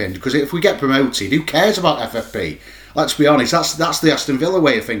Skip in. Because if we get promoted, who cares about FFP? Let's be honest, that's the Aston Villa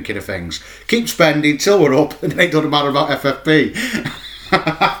way of thinking of things. Keep spending till we're up, and it doesn't matter about FFP.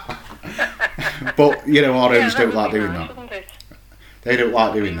 But you know, our owners don't like doing that. They don't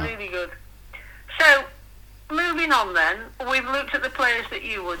like doing that. Really good. So, moving on then, we've looked at the players that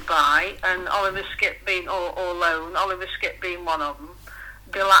you would buy, and Oliver Skip being or loan, Oliver Skip being one of them,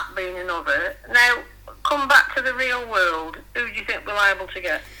 Delap being another. Now, come back to the real world. Who do you think we're liable to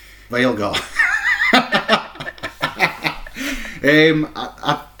get? Vale got.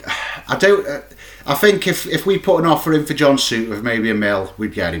 I don't. I think if we put an offer in for John Suter of maybe £1 million,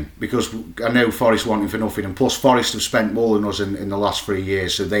 we'd get him, because I know Forest want him for nothing, and plus Forest have spent more than us in the last 3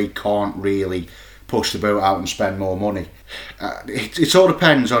 years, so they can't really push the boat out and spend more money. It all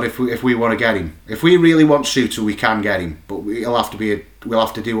depends on if we want to get him. If we really want Suter, we can get him, but we'll have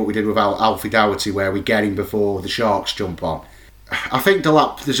to do what we did with Alfie Doherty, where we get him before the Sharks jump on. I think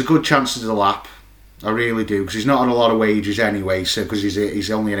Delap, there's a good chance of Delap. I really do, because he's not on a lot of wages anyway, so because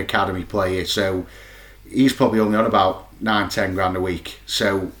he's only an academy player, so he's probably only on about 9-10 grand a week.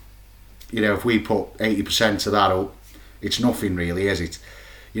 So, you know, if we put 80% of that up, it's nothing really, is it?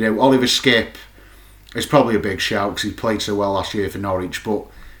 You know, Oliver Skip is probably a big shout because he played so well last year for Norwich, but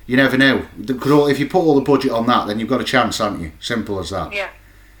you never know. If you put all the budget on that, then you've got a chance, haven't you? Simple as that. Yeah.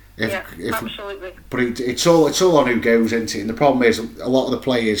 Absolutely. But it's all on who goes into it. And the problem is, a lot of the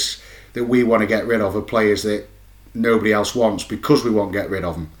players that we want to get rid of are players that nobody else wants because we won't get rid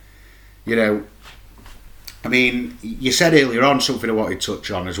of them. You know, I mean, you said earlier on something I wanted to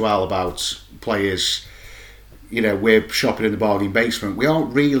touch on as well about players. You know, we're shopping in the bargain basement. We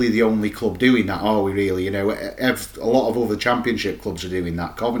aren't really the only club doing that, are we really? You know, a lot of other Championship clubs are doing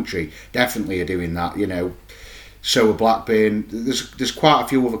that. Coventry definitely are doing that, you know. So are Blackburn. There's quite a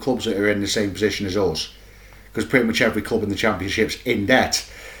few other clubs that are in the same position as us, because pretty much every club in the Championship's in debt.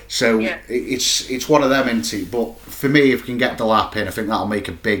 So yeah. It's one of them, isn't it? But for me, if we can get Delap in, I think that'll make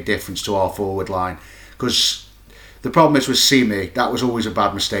a big difference to our forward line. Because the problem is with Simi, that was always a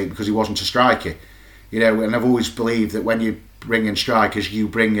bad mistake because he wasn't a striker. You know, and I've always believed that when you bring in strikers, you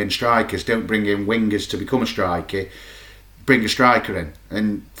bring in strikers. Don't bring in wingers to become a striker. Bring a striker in.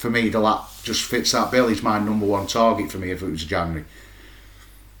 And for me, Delap just fits that bill. He's my number one target for me if it was January.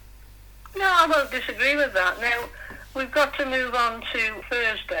 No, I won't disagree with that. Now, we've got to move on to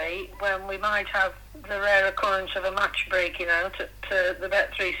Thursday, when we might have the rare occurrence of a match breaking out at the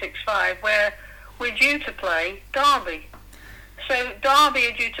Bet365, where we're due to play Derby. So Derby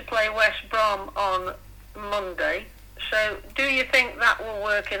are due to play West Brom on Monday. So do you think that will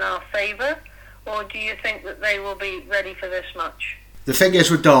work in our favour, or do you think that they will be ready for this match? The thing is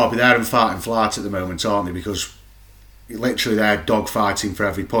with Derby, they're in fight and flight at the moment, aren't they? Because literally they're dogfighting for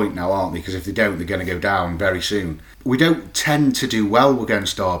every point now, aren't they? Because if they don't, they're going to go down very soon. We don't tend to do well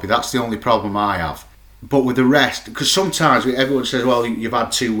against Derby. That's the only problem I have. But with the rest, because sometimes everyone says, well, you've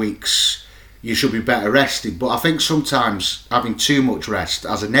had 2 weeks, you should be better rested. But I think sometimes having too much rest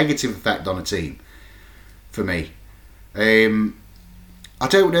has a negative effect on a team, for me. I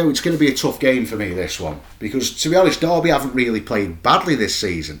don't know, it's going to be a tough game for me, this one. Because, to be honest, Derby haven't really played badly this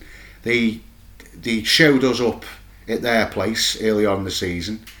season. They showed us up at their place early on in the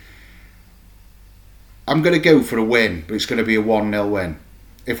season. I'm going to go for a win, but it's going to be a 1-0 win.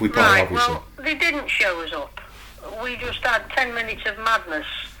 If we play, right, obviously. Well, they didn't show us up. We just had 10 minutes of madness.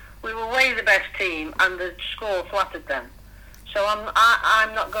 We were way the best team, and the score flattered them. So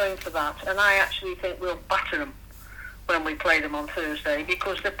I'm not going for that, and I actually think we'll batter them when we play them on Thursday,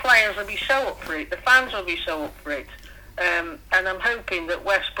 because the players will be so up for it, the fans will be so up for it, and I'm hoping that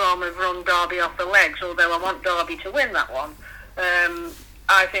West Brom have run Derby off the legs, although I want Derby to win that one.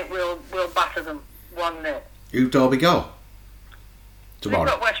 I think we'll batter them 1-0. Who Derby go? Tomorrow.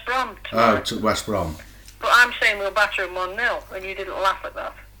 We've got West Brom tomorrow. Oh, to West Brom. But I'm saying we'll batter them 1-0, and you didn't laugh at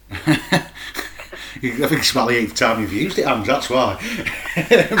that. I think it's about the 8th time you've used it, Hans, that's why.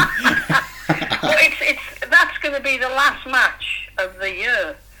 Well, that's going to be the last match of the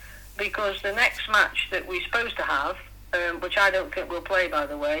year, because the next match that we're supposed to have, which I don't think we'll play, by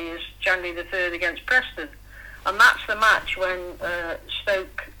the way, is January the 3rd against Preston. And that's the match when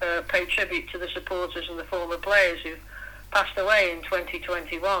Stoke pay tribute to the supporters and the former players who passed away in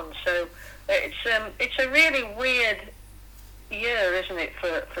 2021. So it's a really weird year, isn't it,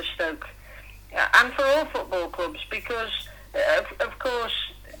 for Stoke? And for all football clubs, because, of course,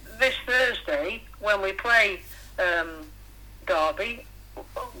 this Thursday, when we play Derby,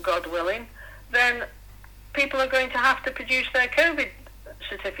 God willing, then people are going to have to produce their COVID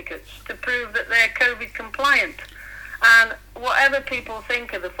certificates to prove that they're COVID compliant. And whatever people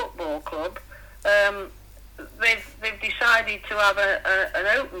think of the football club, they've decided to have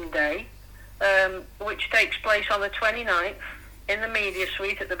an open day, which takes place on the 29th in the media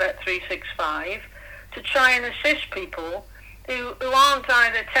suite at the Bet365, to try and assist people who aren't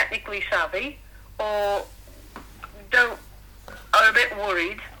either technically savvy or are a bit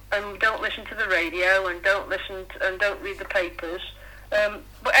worried and don't listen to the radio and don't read the papers.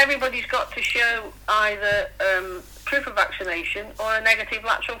 But everybody's got to show either proof of vaccination or a negative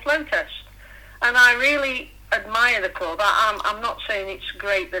lateral flow test. And I really admire the club. I'm not saying it's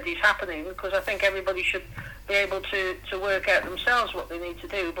great that it's happening, because I think everybody should be able to work out themselves what they need to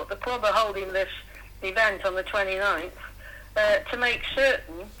do. But the club are holding this event on the 29th to make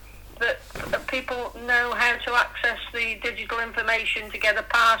certain that people know how to access the digital information to get a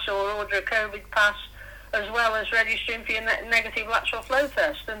pass or order a COVID pass, as well as registering for your negative lateral flow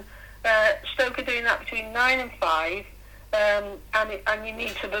test. And Stoke are doing that between 9 and 5, and you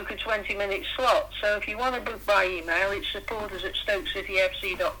need to book a 20-minute slot. So if you want to book by email, it's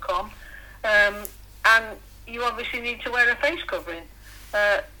supporters@stokecityfc.com, and you obviously need to wear a face covering.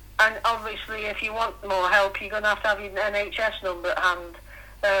 And obviously, if you want more help, you're going to have your NHS number at hand.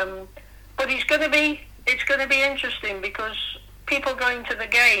 But it's going to be interesting, because people going to the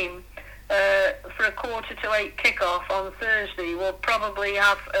game for a 7:45 kickoff on Thursday will probably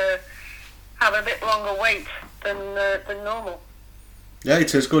have a bit longer wait than normal. Yeah,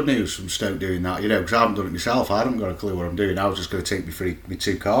 it is good news from Stoke doing that, because I haven't done it myself. I haven't got a clue what I'm doing. I was just going to take me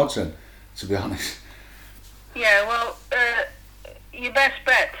 2 cards in, to be honest. Yeah, well, your best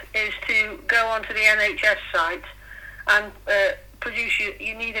bet is to go onto the NHS site and produce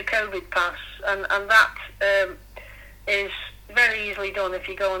you need a COVID pass, and that is very easily done if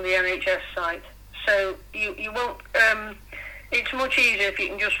you go on the NHS site. So you won't. It's much easier if you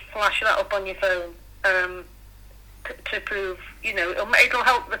can just flash that up on your phone to prove. It'll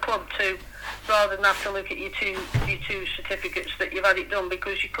help the club too, rather than have to look at your two certificates that you've had it done,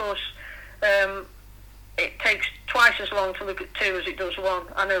 because of course it takes twice as long to look at 2 as it does 1.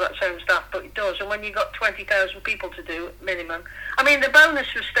 I know that sounds daft, but it does. And when you've got 20,000 people to do minimum, I mean, the bonus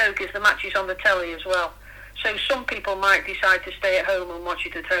for Stoke is the match is on the telly as well. So some people might decide to stay at home and watch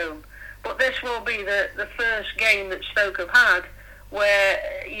it at home. But this will be the first game that Stoke have had where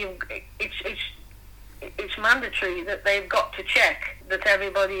it's mandatory that they've got to check that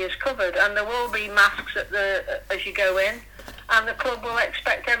everybody is covered, and there will be masks as you go in, and the club will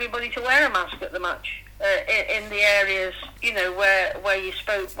expect everybody to wear a mask at the match in the areas where you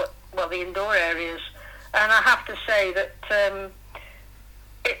spoke, the indoor areas. And I have to say that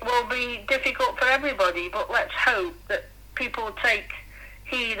it will be difficult for everybody, but let's hope that people take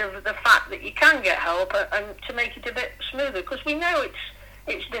heed of the fact that you can get help and to make it a bit smoother, because we know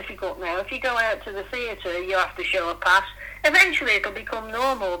it's difficult now. If you go out to the theatre, you have to show a pass. Eventually it'll become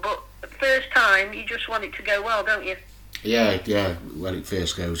normal, but the first time you just want it to go well, don't you? Yeah, when it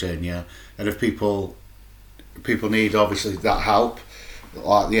first goes in, yeah. And if people need obviously that help,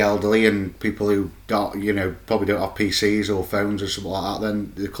 like the elderly and people who don't, probably don't have PCs or phones or something like that,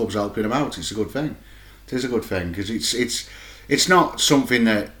 then the club's helping them out. It's a good thing. It is a good thing, because it's not something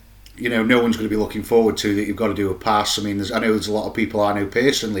that no one's going to be looking forward to, that you've got to do a pass. I mean, I know there's a lot of people I know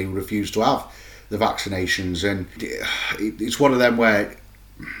personally who refuse to have the vaccinations, and it's one of them where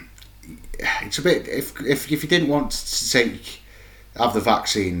it's a bit, if you didn't want to have the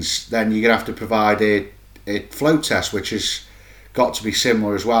vaccines, then you're going to have to provide a flow test, which has got to be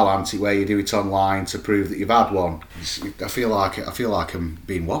similar as well, where you do it online to prove that you've had one. I feel like I'm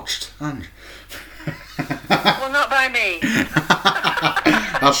being watched, and well, not by me.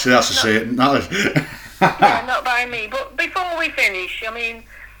 that's a certain. Yeah, not by me. But before we finish, I mean,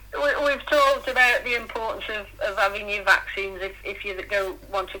 we've talked about the importance of having your vaccines if you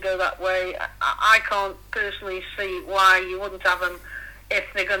want to go that way. I can't personally see why you wouldn't have them if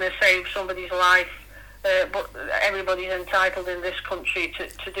they're going to save somebody's life. But everybody's entitled in this country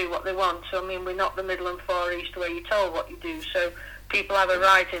to do what they want. So, I mean, we're not the Middle and Far East where you're told what you do. So people have a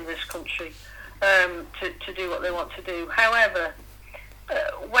right in this country to do what they want to do. However,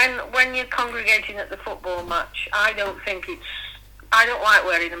 when you're congregating at the football match, I don't like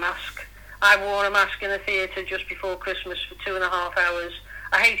wearing a mask. I wore a mask in a theatre just before Christmas for 2.5 hours.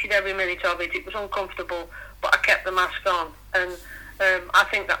 I hated every minute of it. It was uncomfortable, but I kept the mask on. And I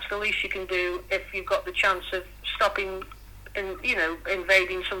think that's the least you can do if you've got the chance of stopping,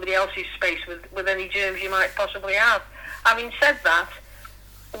 invading somebody else's space with any germs you might possibly have. Having said that,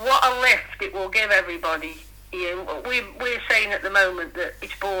 what a lift it will give everybody. We're saying at the moment that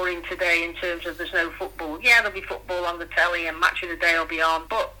it's boring today in terms of there's no football. Yeah, there'll be football on the telly and Match of the Day will be on.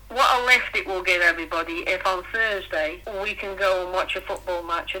 But what a lift it will give everybody if on Thursday we can go and watch a football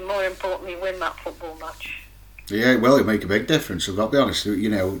match and, more importantly, win that football match. Yeah, well, it'll make a big difference. I've got to be honest.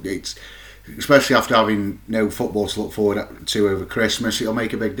 It's especially after having no football to look forward to over Christmas. It'll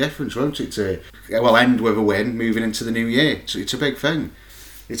make a big difference, won't it? To end with a win, moving into the new year. It's a big thing.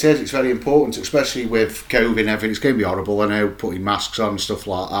 It is. It's very important, especially with COVID and everything. It's going to be horrible. I know, putting masks on and stuff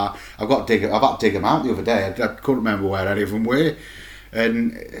like that. I've had to dig them out the other day. I couldn't remember where any of them were.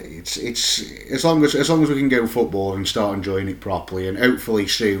 And it's as long as we can go football and start enjoying it properly, and hopefully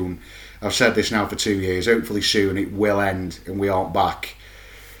soon. I've said this now for 2 years. Hopefully soon it will end, and we aren't back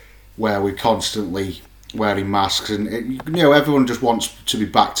where we're constantly wearing masks. And everyone just wants to be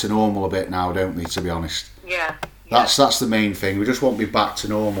back to normal a bit now, don't they? To be honest. Yeah. That's the main thing. We just want to be back to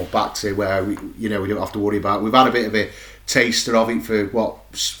normal, back to where we don't have to worry about. We've had a bit of a taster of it for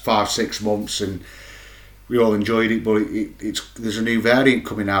 5-6 months, and we all enjoyed it. But there's a new variant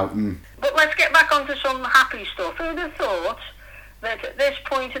coming out. But let's get back onto some happy stuff. Who'd have thought that at this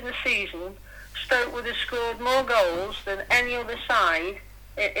point of the season, Stoke would have scored more goals than any other side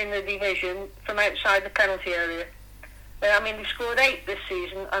in the division from outside the penalty area? I mean, we scored 8 this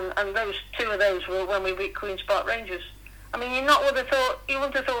season, and 2 of those were when we beat Queen's Park Rangers. I mean, you wouldn't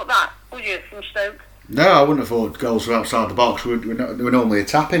have thought that, would you, from Stoke? No, I wouldn't have thought goals were outside the box. We're normally a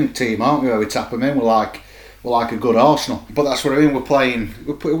tapping team, aren't we? Where we tap them in, we're like a good Arsenal. But that's what I mean.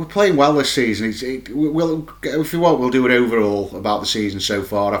 We're playing well this season. If you want, we'll do an overall about the season so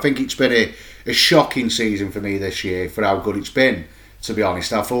far. I think it's been a shocking season for me this year for how good it's been. To be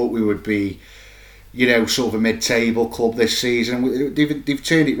honest, I thought we would be, sort of a mid-table club this season. They've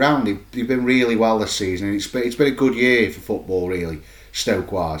turned it round. They've been really well this season, and it's been a good year for football, really,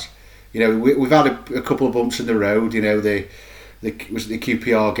 Stoke-wise. We've had a couple of bumps in the road. Was the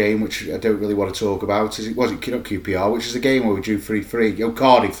QPR game, which I don't really want to talk about. Was it not QPR, which is the game where we drew 3-3?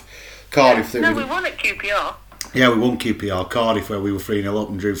 Cardiff. Yeah. No, we won at QPR. Yeah, we won QPR. Cardiff, where we were 3-0 up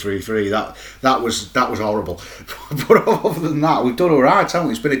and drew 3-3. That was horrible. But other than that, we've done all right, haven't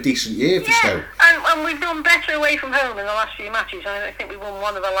we? It's been a decent year for Stoke. And we've done better away from home in the last few matches. I think we won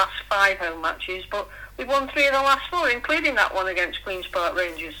 1 of the last 5 home matches, but we've won 3 of the last 4, including that one against Queen's Park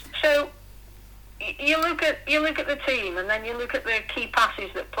Rangers. So you look at the team, and then you look at the key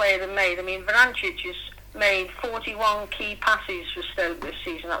passes that players have made. I mean, Vrancic has made 41 key passes for Stoke this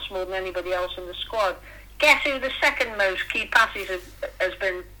season. That's more than anybody else in the squad. Guess who the second most key passes has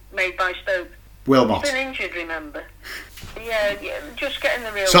been made by Stoke? Wilmot. He's been injured, remember? Yeah, just getting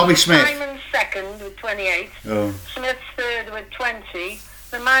the real. Tommy Smith. Simon's second with 28. Oh. Smith's third with 20.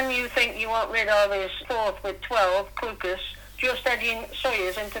 The man you think you want rid of is fourth with 12, Klukas, just edging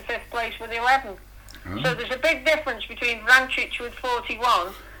Sawyers into 5th place with 11. Oh. So there's a big difference between Vrancic with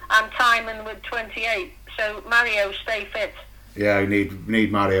 41 and Timon with 28. So Mario, stay fit. Yeah, we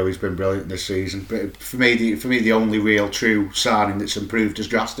need Mario. He's been brilliant this season. But for me, the only real true signing that's improved us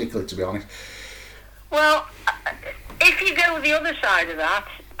drastically, to be honest. Well, if you go the other side of that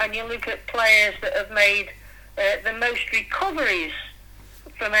and you look at players that have made the most recoveries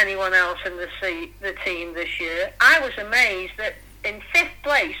from anyone else in the team this year, I was amazed that in 5th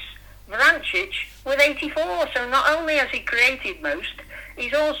place, Vrancic with 84. So not only has he created most,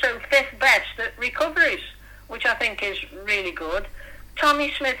 he's also 5th best at recoveries, which I think is really good.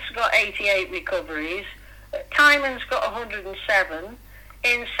 Tommy Smith's got 88 recoveries. Timon's got 107.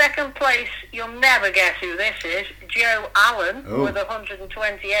 In 2nd place, you'll never guess who this is, Joe Allen with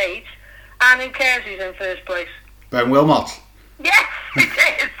 128. And who cares who's in 1st place? Ben Wilmot. Yes,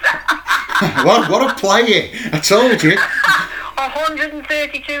 it is. what a player! I told you.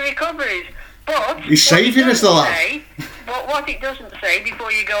 132 recoveries. But he's saving us, the lad. But what it doesn't say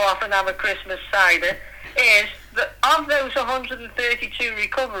before you go off and have a Christmas cider is that of those 132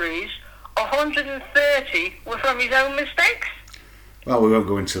 recoveries, 130 were from his own mistakes. Well, we won't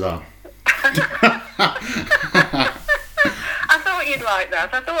go into that. I thought you'd like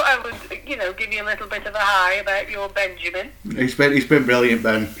that. I thought I would, give you a little bit of a high about your Benjamin. He's been brilliant,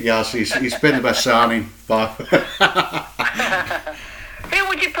 Ben. Yes, he's been the best signing. But Who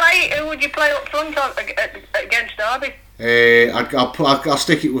would you play up front against Derby? I'll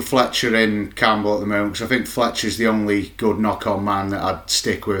stick it with Fletcher and Campbell at the moment, because I think Fletcher's the only good knock-on man that I'd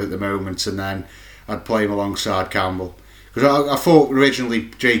stick with at the moment, and then I'd play him alongside Campbell. Because I thought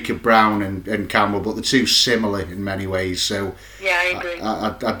originally Jacob Brown and Campbell, but they're too similar in many ways. So yeah, I agree.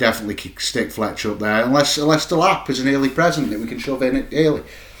 I'd definitely stick Fletcher up there, unless the lap is an early present that we can shove in it early.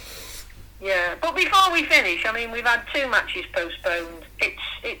 Yeah, but before we finish, I mean, we've had 2 matches postponed.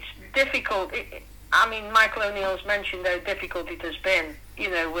 It's difficult. Michael O'Neill's mentioned how difficult it has been.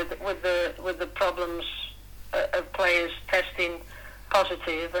 With the problems of players testing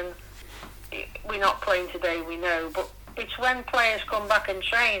positive, and we're not playing today. We know, but it's when players come back and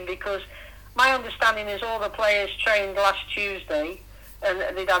train, because my understanding is all the players trained last Tuesday and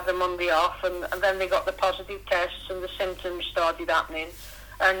they'd had the Monday off, and then they got the positive tests and the symptoms started happening,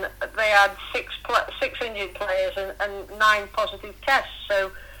 and they had 6 injured players and 9 positive tests.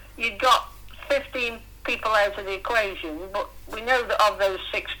 So you've got 15 people out of the equation, but we know that of those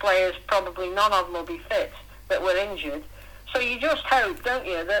 6 players, probably none of them will be fit that were injured. So you just hope, don't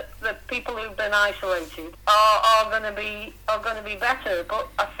you, that the people who've been isolated are going to be better. But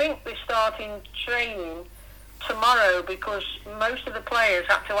I think they're starting training tomorrow, because most of the players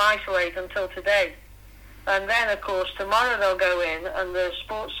had to isolate until today. And then, of course, tomorrow they'll go in and the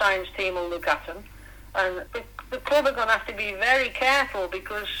sports science team will look at them. And the club are going to have to be very careful,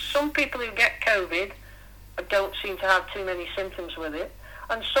 because some people who get COVID don't seem to have too many symptoms with it.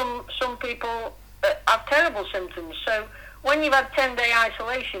 And some people have terrible symptoms. So when you've had 10-day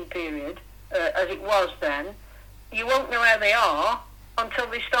isolation period, as it was then, you won't know how they are until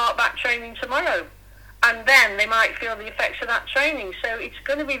they start back training tomorrow. And then they might feel the effects of that training. So it's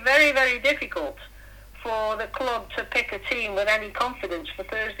going to be very, very difficult for the club to pick a team with any confidence for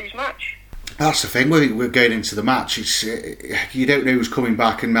Thursday's match. That's the thing, we're going into the match. It's you don't know who's coming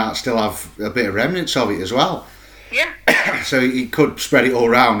back and might still have a bit of remnants of it as well. Yeah. So he could spread it all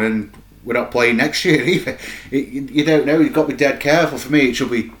around, and we're not playing next year either. You don't know. You've got to be dead careful. For me, it should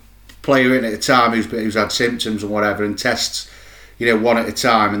be player in at a time who's had symptoms and whatever, and tests, one at a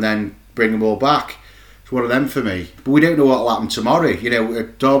time, and then bring them all back. It's one of them for me. But we don't know what will happen tomorrow. A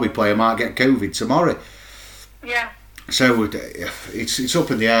Derby player might get COVID tomorrow. Yeah. So it's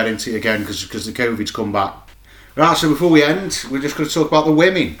up in the air, isn't it, again, because the COVID's come back. Right, so before we end, we're just going to talk about the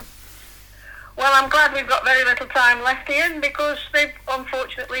women. Well, I'm glad we've got very little time left, Ian, because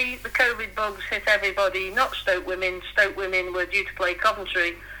unfortunately the COVID bugs hit everybody, not Stoke women. Stoke women were due to play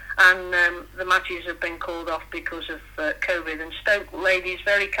Coventry, and the matches have been called off because of COVID. And Stoke ladies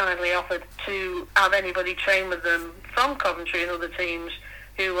very kindly offered to have anybody train with them from Coventry and other teams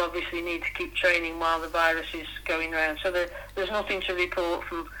who obviously need to keep training while the virus is going around. So there's nothing to report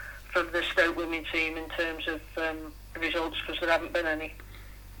from the Stoke women team in terms of results, because there haven't been any.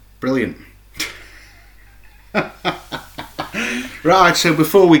 Brilliant. Right, so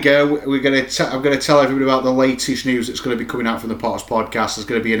before we go, I'm going to tell everybody about the latest news that's going to be coming out from the Potters podcast. There's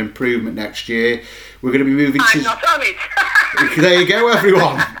going to be an improvement next year. We're going to be moving to... I'm not on it. There you go,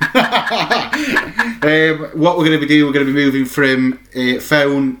 everyone. What we're going to be doing, we're going to be moving from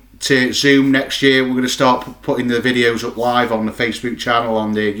phone to Zoom next year. We're going to start putting the videos up live on the Facebook channel,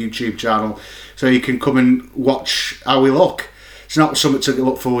 on the YouTube channel, so you can come and watch how we look. it's not something to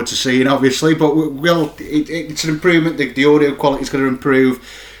look forward to seeing, obviously, but it's an improvement. The audio quality is going to improve.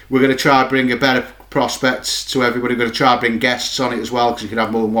 We're going to try and bring a better prospect to everybody. We're going to try and bring guests on it as well, because you can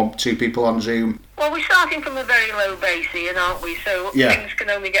have more than 2 people on Zoom. Well, we're starting from a very low base here, aren't we? So things can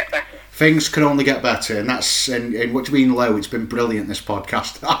only get better. Things can only get better, and that's and what do you mean low? It's been brilliant, this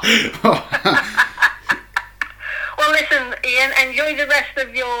podcast. Well, listen, Ian, enjoy the rest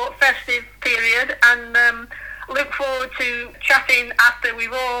of your festive period, and look forward to chatting after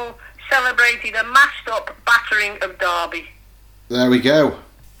we've all celebrated a mashed up battering of Derby. There we go.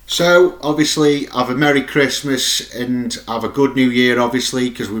 So, obviously, have a Merry Christmas and have a good New Year, obviously,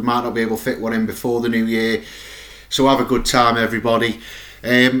 because we might not be able to fit one in before the New Year. So have a good time, everybody.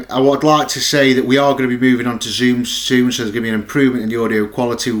 I would like to say that we are going to be moving on to Zoom soon, so there's going to be an improvement in the audio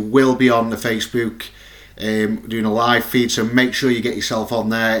quality. We will be on the Facebook doing a live feed, so make sure you get yourself on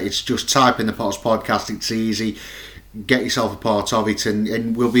there. It's just type in the Potters Podcast, it's easy. Get yourself a part of it,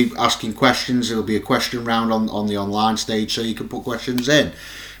 and we'll be asking questions. There'll be a question round on the online stage, so you can put questions in.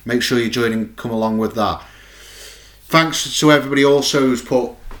 Make sure you join and come along with that. Thanks to everybody also who's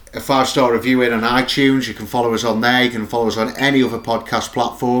put a 5-star review in on iTunes. You can follow us on there. You can follow us on any other podcast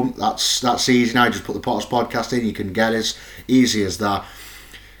platform. That's easy now. Just put the Potters Podcast in. You can get us. Easy as that.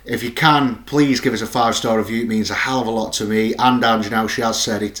 If you can, please give us a 5-star review. It means a hell of a lot to me and Angie now. She has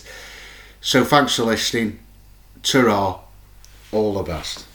said it. So thanks for listening. Ta-ra. All the best.